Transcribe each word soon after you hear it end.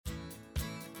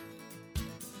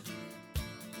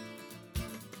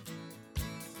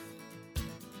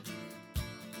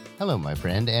Hello, my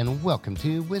friend, and welcome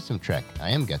to Wisdom Trek. I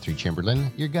am Guthrie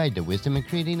Chamberlain, your guide to wisdom and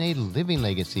creating a living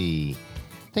legacy.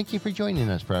 Thank you for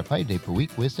joining us for our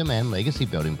 5-day-per-week wisdom and legacy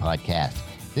building podcast.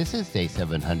 This is day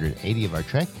 780 of our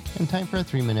trek, and time for a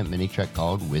 3-minute mini trek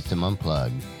called Wisdom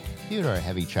Unplugged. Due to our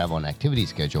heavy travel and activity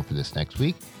schedule for this next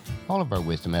week, all of our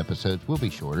wisdom episodes will be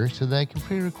shorter so that I can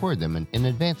pre-record them in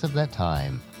advance of that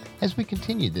time. As we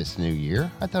continue this new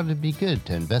year, I thought it'd be good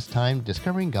to invest time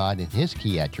discovering God and His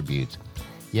key attributes.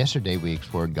 Yesterday we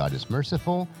explored God is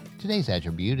merciful. Today's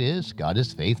attribute is God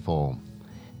is faithful.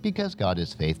 Because God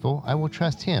is faithful, I will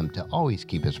trust Him to always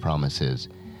keep His promises.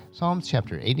 Psalms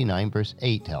chapter 89 verse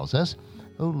 8 tells us,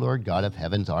 O Lord God of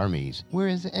heaven's armies, where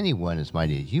is anyone as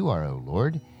mighty as you are, O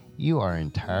Lord? You are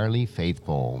entirely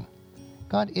faithful.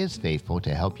 God is faithful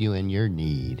to help you in your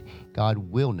need. God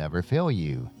will never fail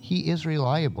you. He is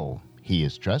reliable. He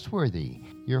is trustworthy.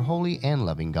 Your holy and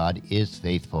loving God is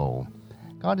faithful.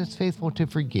 God is faithful to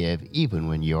forgive even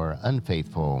when you are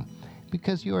unfaithful.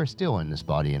 Because you are still in this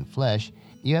body and flesh,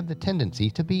 you have the tendency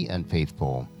to be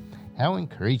unfaithful. How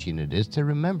encouraging it is to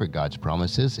remember God's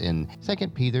promises in 2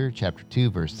 Peter chapter 2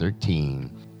 verse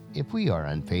 13. If we are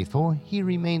unfaithful, He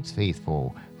remains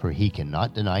faithful, for He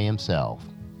cannot deny Himself.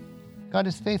 God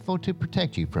is faithful to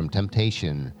protect you from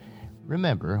temptation.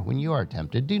 Remember, when you are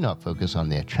tempted, do not focus on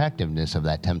the attractiveness of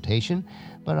that temptation,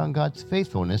 but on God's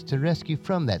faithfulness to rescue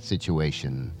from that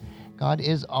situation. God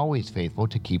is always faithful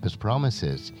to keep His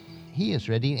promises. He is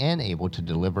ready and able to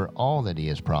deliver all that He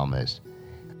has promised.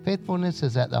 Faithfulness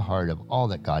is at the heart of all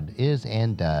that God is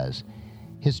and does.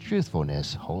 His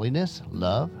truthfulness, holiness,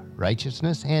 love,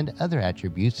 righteousness, and other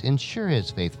attributes ensure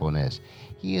His faithfulness.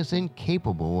 He is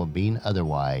incapable of being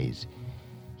otherwise.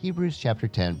 Hebrews chapter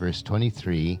 10 verse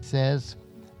 23 says,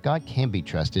 God can be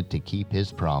trusted to keep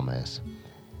His promise.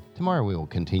 Tomorrow we will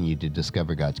continue to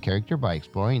discover God's character by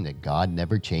exploring that God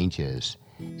never changes.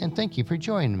 And thank you for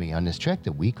joining me on this trek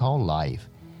that we call life.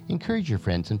 Encourage your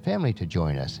friends and family to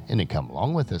join us and to come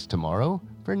along with us tomorrow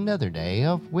for another day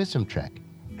of Wisdom Trek,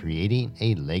 creating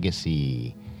a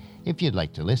legacy. If you'd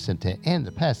like to listen to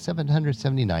the past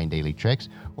 779 daily treks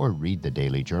or read the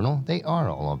daily journal, they are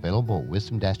all available at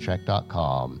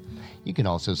wisdom-trek.com. You can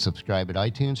also subscribe at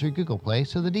iTunes or Google Play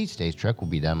so that each day's trek will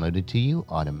be downloaded to you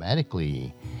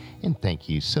automatically. And thank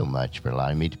you so much for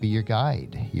allowing me to be your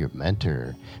guide, your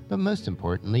mentor, but most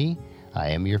importantly, I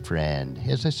am your friend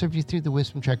as I serve you through the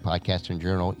Wisdom Trek podcast and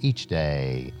journal each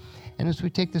day. And as we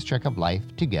take this trek of life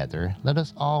together, let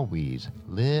us always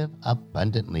live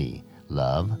abundantly,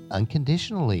 love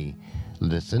unconditionally,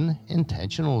 listen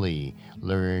intentionally,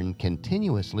 learn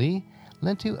continuously,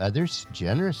 lend to others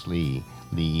generously,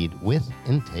 lead with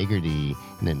integrity,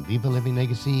 and then leave a living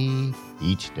legacy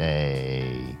each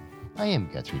day. I am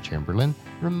Guthrie Chamberlain,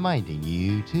 reminding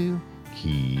you to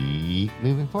keep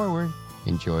moving forward,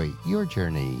 enjoy your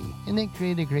journey, and then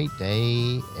create a great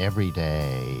day every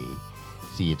day.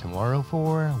 See you tomorrow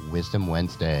for Wisdom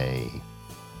Wednesday.